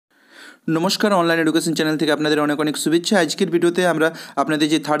নমস্কার, online education channel থেকে আপনাদের অনেক অনেক শুভেচ্ছা। আজকের ভিডিওতে আমরা আপনাদের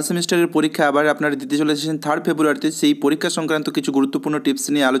যে থার্ড সেমিস্টারের পরীক্ষা আবার আপনারা দিতে চলে এসেছেন 3 ফেব্রুয়ারিতে, সেই পরীক্ষা সংক্রান্ত কিছু গুরুত্বপূর্ণ টিপস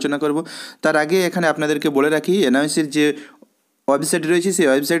নিয়ে আলোচনা করব। তার আগে এখানে আপনাদেরকে বলে রাখি, এনআইসির যে ওয়েবসাইট রয়েছে সেই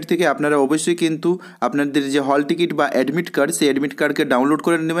ওয়েবসাইট থেকে আপনারা অবশ্যই কিন্তু আপনাদের যে হল টিকিট বা অ্যাডমিট কার্ড, সেই অ্যাডমিট কার্ডকে ডাউনলোড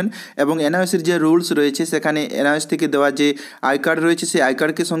করে নেবেন এবং এনআইসির যে রুলস রয়েছে সেখানে এনআইএস থেকে দেওয়া যে আই কার্ড রয়েছে সেই আই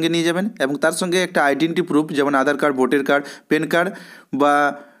কার্ডকে সঙ্গে নিয়ে যাবেন এবং তার সঙ্গে একটা আইডেন্টি প্রুফ, যেমন আধার card, voter card, pan card বা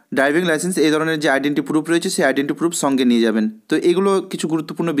ড্রাইভিং লাইসেন্স, এই ধরনের যে আইডেন্টি প্রুফ রয়েছে সেই আইডেন্টি প্রুফ সঙ্গে নিয়ে যাবেন। তো এগুলো কিছু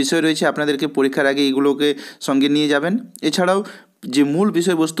গুরুত্বপূর্ণ বিষয় রয়েছে, আপনাদেরকে পরীক্ষার আগে এগুলোকে সঙ্গে নিয়ে যাবেন। এছাড়াও যে মূল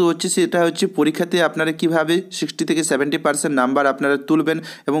বিষয়বস্তু হচ্ছে সেটা হচ্ছে পরীক্ষাতে আপনারা কীভাবে 60 থেকে 70% নাম্বার আপনারা তুলবেন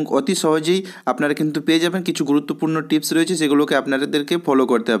এবং অতি সহজেই আপনারা কিন্তু পেয়ে যাবেন। কিছু গুরুত্বপূর্ণ টিপস রয়েছে, সেগুলোকে আপনাদেরকে ফলো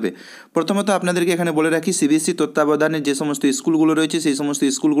করতে হবে। প্রথমত আপনাদেরকে এখানে বলে রাখি, সিবিএসসি তত্ত্বাবধানের যে সমস্ত স্কুলগুলো রয়েছে সেই সমস্ত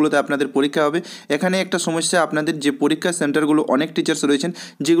স্কুলগুলোতে আপনাদের পরীক্ষা হবে। এখানে একটা সমস্যা, আপনাদের যে পরীক্ষা সেন্টারগুলো, অনেক টিচার্স রয়েছেন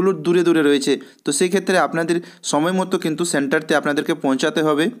যেগুলো দূরে দূরে রয়েছে, তো সেই ক্ষেত্রে আপনাদের সময় মতো কিন্তু সেন্টারতে আপনাদেরকে পৌঁছাতে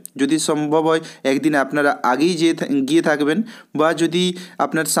হবে। যদি সম্ভব হয় একদিন আপনারা আগেই গিয়ে থাকবেন, বা যদি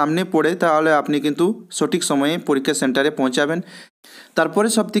আপনার সামনে পড়ে তাহলে আপনি কিন্তু সঠিক সময়ে পরীক্ষা সেন্টারে পৌঁছাবেন। তারপরে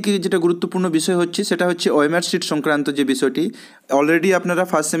সবথেকে যেটা গুরুত্বপূর্ণ বিষয় হচ্ছে সেটা হচ্ছে ওএমআর শিট সংক্রান্ত যে বিষয়টি। অলরেডি আপনারা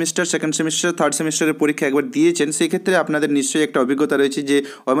first semester, second semester, third সেমিস্টারের পরীক্ষা একবার দিয়েছেন, সেই ক্ষেত্রে আপনাদের নিশ্চয়ই একটা অভিজ্ঞতা রয়েছে যে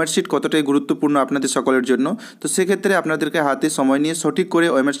ওএমআর শিট কতটাই গুরুত্বপূর্ণ আপনাদের সকলের জন্য। তো সেক্ষেত্রে আপনাদেরকে হাতে সময় নিয়ে সঠিক করে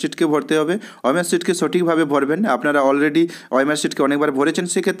ওএমআর শিটকে ভরতে হবে। ওএমআর শিটকে সঠিকভাবে ভরবেন। আপনারা অলরেডি ওএমআর শিটকে অনেকবার ভরেছেন,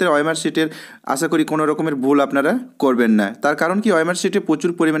 সেক্ষেত্রে ওএমআর শিটের আশা করি কোনো রকমের ভুল আপনারা করবেন না। তার কারণ কি, ওএমআর শিটে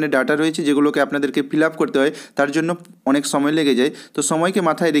প্রচুর পরিমাণে ডাটা রয়েছে যেগুলোকে আপনাদেরকে ফিল আপ করতে হয়, তার জন্য অনেক সময় লেগে যায়। তো সময়কে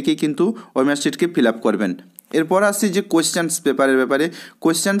মাথায় রেখেই কিন্তু ওএমআর শিটকে ফিল আপ করবেন। এরপর আসছি যে কোয়েশ্চেন্স পেপারের ব্যাপারে।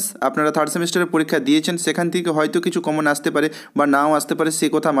 কোয়েশ্চেন্স আপনারা থার্ড সেমিস্টারের পরীক্ষা দিয়েছেন, সেখান থেকে হয়তো কিছু কমন আসতে পারে বা নাও আসতে পারে, সে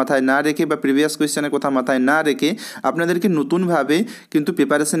কথা মাথায় না রেখে বা প্রিভিয়াস কোয়েশ্চেনের কথা মাথায় না রেখে আপনাদেরকে নতুনভাবে কিন্তু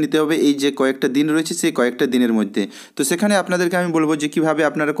প্রিপারেশন নিতে হবে এই যে কয়েকটা দিন রয়েছে সেই কয়েকটা দিনের মধ্যে। তো সেখানে আপনাদেরকে আমি বলবো যে কীভাবে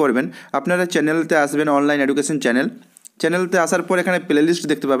আপনারা করবেন। আপনারা চ্যানেলতে আসবেন, অনলাইন এডুকেশন চ্যানেলতে আসার পর এখানে প্লেলিস্ট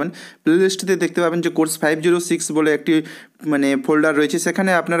দেখতে পাবেন। প্লেলিস্টতে দেখতে পাবেন যে কোর্স 506 বলে একটি ফোল্ডার রয়েছে।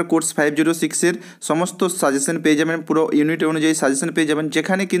 সেখানে আপনারা কোর্স 506-এর সমস্ত সাজেশন পেয়ে যাবেন, পুরো ইউনিট অনুযায়ী সাজেশন পেয়ে যাবেন,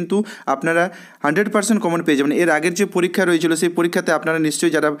 যেখানে কিন্তু আপনারা 100% কমন পেয়ে যাবেন। এর আগের যে পরীক্ষা রয়েছিল সেই পরীক্ষাতে আপনারা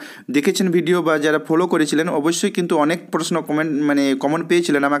নিশ্চয়ই যারা দেখেছেন ভিডিও বা যারা ফলো করেছিলেন অবশ্যই কিন্তু অনেক প্রশ্ন কমন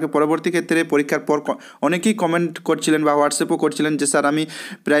পেয়েছিলেন। আমাকে পরবর্তী ক্ষেত্রে পরীক্ষার পর অনেকেই কমেন্ট করছিলেন বা হোয়াটসঅ্যাপও করছিলেন যে স্যার আমি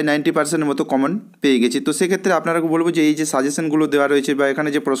প্রায় 90% মতো কমন পেয়ে গেছি। তো সেক্ষেত্রে আপনারা বলবো যে এই যে সাজেশনগুলো দেওয়া রয়েছে বা এখানে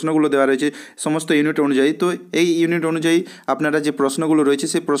যে প্রশ্নগুলো দেওয়া রয়েছে সমস্ত ইউনিট অনুযায়ী, তো এই ইউনিট অনুযায়ী আপনারা যে প্রশ্নগুলো রয়েছে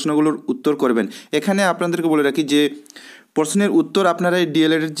সেই প্রশ্নগুলোর উত্তর করবেন। এখানে আপনাদেরকে বলে রাখি যে প্রশ্নের উত্তর আপনারা এই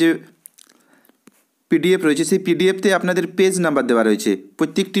ডিএলএডের যে পিডিএফ রয়েছে সেই পিডিএফতে আপনাদের পেজ নাম্বার দেওয়া রয়েছে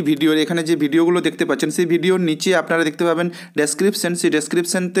প্রত্যেকটি ভিডিওর। এখানে যে ভিডিওগুলো দেখতে পাচ্ছেন সেই ভিডিওর নিচে আপনারা দেখতে পাবেন ডেসক্রিপশন, সেই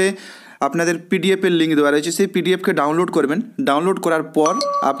ডেসক্রিপশনতে আপনাদের পিডিএফের লিঙ্ক দেওয়া রয়েছে। সেই পিডিএফকে ডাউনলোড করবেন। ডাউনলোড করার পর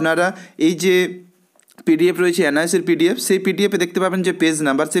আপনারা এই যে পিডিএফ রয়েছে এনআইএসের পিডিএফ, সেই পিডিএফে দেখতে পাবেন যে পেজ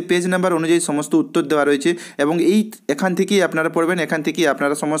নাম্বার, সেই পেজ নাম্বার অনুযায়ী সমস্ত উত্তর দেওয়া রয়েছে এবং এখান থেকেই আপনারা পড়বেন, এখান থেকেই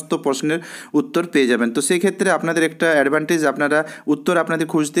আপনারা সমস্ত প্রশ্নের উত্তর পেয়ে যাবেন। তো সেই ক্ষেত্রে আপনাদের একটা অ্যাডভান্টেজ, আপনারা উত্তর আপনাদের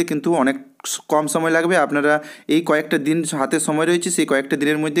খুঁজতে কিন্তু অনেক কম সময় লাগবে। আপনারা এই কয়েকটা দিন হাতে সময় রয়েছে, সেই কয়েকটা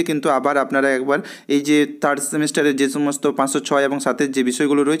দিনের মধ্যে কিন্তু আবার আপনারা একবার এই যে থার্ড সেমিস্টারের যে সমস্ত 506 এবং 7-এর যে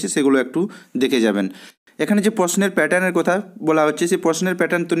বিষয়গুলো রয়েছে সেগুলো একটু দেখে যাবেন। এখানে যে প্রশ্নের প্যাটার্নের কথা বলা হচ্ছে সেই প্রশ্নের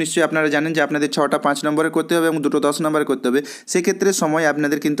প্যাটার্ন তো নিশ্চয়ই আপনারা জানেন যে আপনাদের 6টা 5 নম্বরের করতে হবে এবং 2টো 10 নম্বরের করতে হবে। সেক্ষেত্রে সময়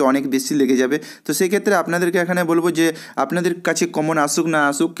আপনাদের কিন্তু অনেক বেশি লেগে যাবে। তো সেই ক্ষেত্রে আপনাদেরকে এখানে বলবো যে আপনাদের কাছে কমন আসুক না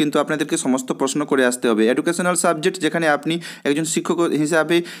আসুক কিন্তু আপনাদেরকে সমস্ত প্রশ্ন করে আসতে হবে। এডুকেশনাল সাবজেক্ট, যেখানে আপনি একজন শিক্ষক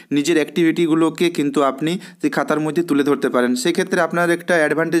হিসাবে নিজের অ্যাক্টিভিটিগুলোকে কিন্তু আপনি সেই খাতার মধ্যে তুলে ধরতে পারেন। সেক্ষেত্রে আপনার একটা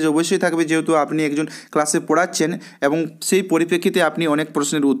অ্যাডভান্টেজ অবশ্যই থাকবে, যেহেতু আপনি একজন ক্লাসে পড়াচ্ছেন এবং সেই পরিপ্রেক্ষিতে আপনি অনেক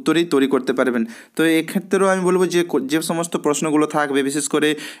প্রশ্নের উত্তরই তৈরি করতে পারবেন। তো এক্ষেত্রেও আমি বলবো যে যে সমস্ত প্রশ্নগুলো থাকবে, বিশেষ করে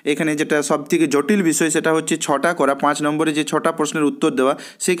এখানে যেটা সবথেকে জটিল বিষয় সেটা হচ্ছে 6টা করা 5 নম্বরে যে 6টা প্রশ্নের উত্তর দেওয়া,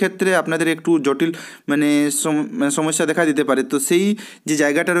 সেই ক্ষেত্রে আপনাদের একটু জটিল সমস্যা দেখা দিতে পারে। তো সেই যে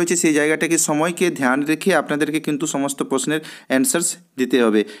জায়গাটা রয়েছে সেই জায়গাটাকে সময়কে ধ্যান রেখে আপনাদেরকে কিন্তু সমস্ত প্রশ্নের অ্যান্সার্স দিতে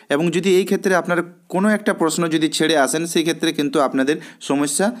হবে এবং যদি এই ক্ষেত্রে আপনার কোনো একটা প্রশ্ন যদি ছেড়ে আসেন সেই ক্ষেত্রে কিন্তু আপনাদের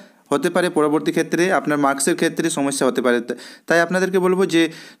সমস্যা হতে পারে, পরবর্তী ক্ষেত্রে আপনার মার্কসের ক্ষেত্রে সমস্যা হতে পারে। তাই আপনাদেরকে বলবো যে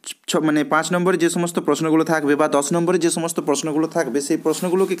 5 নম্বরে যে সমস্ত প্রশ্নগুলো থাকবে বা 10 নম্বরে যে সমস্ত প্রশ্নগুলো থাকবে সেই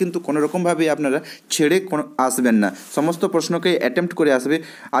প্রশ্নগুলোকে কিন্তু কোনোরকমভাবে আপনারা ছেড়ে আসবেন না, সমস্ত প্রশ্নকে অ্যাটেম্প্ট করে আসবে।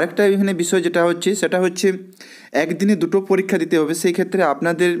 আরেকটা এখানে বিষয় যেটা হচ্ছে সেটা হচ্ছে একদিনে 2টো পরীক্ষা দিতে হবে। সেই ক্ষেত্রে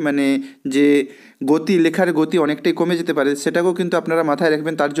আপনাদের যে লেখার গতি অনেকটাই কমে যেতে পারে, সেটাকেও কিন্তু আপনারা মাথায়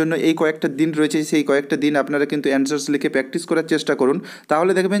রাখবেন। তার জন্য এই কয়েকটা দিন রয়েছে, সেই কয়েকটা দিন আপনারা কিন্তু অ্যান্সার্স লিখে প্র্যাকটিস করার চেষ্টা করুন।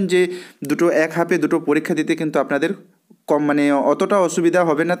 তাহলে দেখবেন যে এক হাফে 2টো পরীক্ষা দিতে কিন্তু আপনাদের কম মানে অতটা অসুবিধা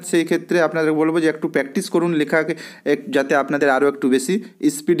হবে না। সেই ক্ষেত্রে আপনাদের বলবো যে একটু প্র্যাকটিস করুন লেখাকে, যাতে আপনাদের আরও একটু বেশি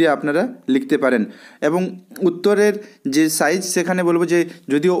স্পিডে আপনারা লিখতে পারেন। এবং উত্তরের যে সাইজ সেখানে বলবো যে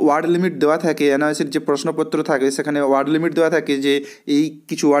যদিও ওয়ার্ড লিমিট দেওয়া থাকে, এনআইএসের যে প্রশ্নপত্র থাকে সেখানে ওয়ার্ড লিমিট দেওয়া থাকে যে এই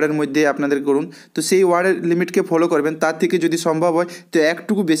কিছু ওয়ার্ডের মধ্যে আপনাদের করুন, তো সেই ওয়ার্ডের লিমিটকে ফলো করবেন। তার থেকে যদি সম্ভব হয় তো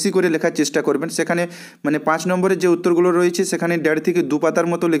একটুকু বেশি করে লেখার চেষ্টা করবেন। সেখানে মানে 5 নম্বরের যে উত্তরগুলো রয়েছে সেখানে 1.5 থেকে 2 পাতার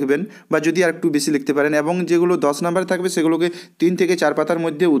মতো লিখবেন, বা যদি আর একটু বেশি লিখতে পারেন। এবং যেগুলো 10 নম্বরে থাকবে সেগুলোকে 3 থেকে 4 পাতার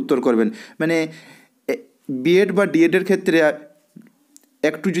মধ্যে উত্তর করবেন। মানে বিএড বা ডিএডের ক্ষেত্রে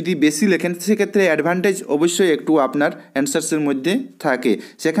একটু যদি বেশি লেখেন সেক্ষেত্রে অ্যাডভান্টেজ অবশ্যই একটু আপনার অ্যান্সার্সের মধ্যে থাকে।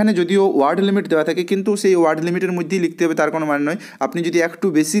 সেখানে যদিও ওয়ার্ড লিমিট দেওয়া থাকে কিন্তু সেই ওয়ার্ড লিমিটের মধ্যেই লিখতে হবে তার কোনো মানে নয়। আপনি যদি একটু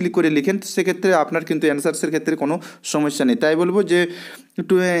বেশি করে লিখেন সেক্ষেত্রে আপনার কিন্তু অ্যান্সার্সের ক্ষেত্রে কোনো সমস্যা নেই। তাই বলবো যে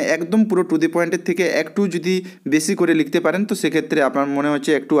একটু একদম পুরো টু দি পয়েন্টের থেকে একটু যদি বেশি করে লিখতে পারেন তো সেক্ষেত্রে আপনার মনে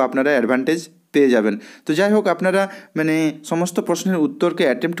হচ্ছে একটু আপনারা অ্যাডভান্টেজ পেয়ে যাবেন। তো যাই হোক, আপনারা মানে সমস্ত প্রশ্নের উত্তরকে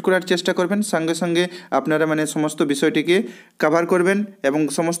অ্যাটেম্প্ট করার চেষ্টা করবেন, সঙ্গে সঙ্গে আপনারা মানে সমস্ত বিষয়টিকে কভার করবেন এবং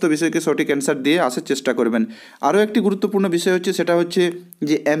সমস্ত বিষয়কে সঠিক অ্যান্সার দিয়ে আসার চেষ্টা করবেন। আরও একটি গুরুত্বপূর্ণ বিষয় হচ্ছে, সেটা হচ্ছে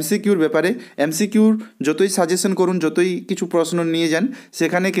যে এমসিকিউর ব্যাপারে। এমসিকিউর যতই সাজেশন করুন, যতই কিছু প্রশ্ন নিয়ে যান,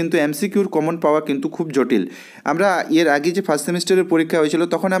 সেখানে কিন্তু এমসিকিউর কমন পাওয়া কিন্তু খুব জটিল। আমরা এর আগে যে ফার্স্ট সেমিস্টারের পরীক্ষা হয়েছিল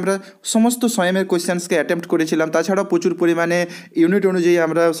তখন আমরা সমস্ত স্বয়মের কোয়েশ্চেন্সকে অ্যাটেম্প্ট করেছিলাম, তাছাড়াও প্রচুর পরিমাণে ইউনিট অনুযায়ী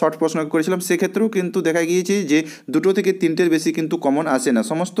আমরা শর্ট প্রশ্ন করেছিলাম। সেক্ষেত্রেও কিন্তু দেখা গিয়েছে যে 2 থেকে 3টের বেশি কিন্তু কমন আসে না।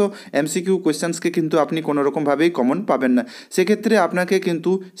 সমস্ত এমসিকিউ কোয়েশ্চেন্সকে কিন্তু আপনি কোনোরকমভাবেই কমন পাবেন না। সেক্ষেত্রে আপনাকে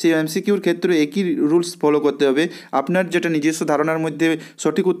কিন্তু সেই এমসিকিউর ক্ষেত্রে একই রুলস ফলো করতে হবে। আপনার যেটা নিজস্ব ধারণার মধ্যে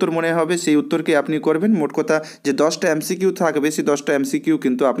সঠিক উত্তর মনে হবে সেই উত্তরকে আপনি করবেন। মোট কথা যে 10টা এমসিকিউ থাকবে সেই 10টা এমসিকিউ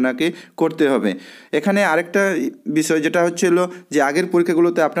কিন্তু আপনাকে করতে হবে। এখানে আরেকটা বিষয় যেটা হচ্ছিল যে আগের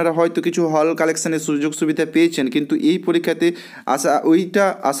পরীক্ষাগুলোতে আপনারা হয়তো কিছু হল কালেকশানের সুযোগ সুবিধা পেয়েছেন, কিন্তু এই পরীক্ষাতে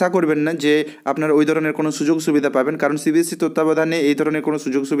আশা করবেন না যে আপনারা ওই ধরনের কোনো সুযোগ সুবিধা পাবেন, কারণ সিবিএসসি তত্ত্বাবধানে এই ধরনের কোনো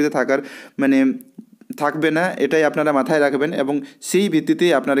সুযোগ সুবিধা থাকবে না, এটাই আপনারা মাথায় রাখবেন। এবং সেই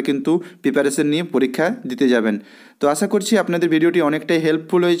ভিত্তিতেই আপনারা কিন্তু প্রিপারেশন নিয়ে পরীক্ষা দিতে যাবেন। তো আশা করছি আপনাদের ভিডিওটি অনেকটাই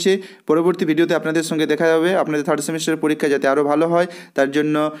হেল্পফুল হয়েছে। পরবর্তী ভিডিওতে আপনাদের সঙ্গে দেখা হবে। আপনাদের থার্ড সেমিস্টারের পরীক্ষা যাতে আরও ভালো হয় তার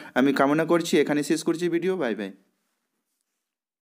জন্য আমি কামনা করছি। এখানে শেষ করছি ভিডিও। Bye bye.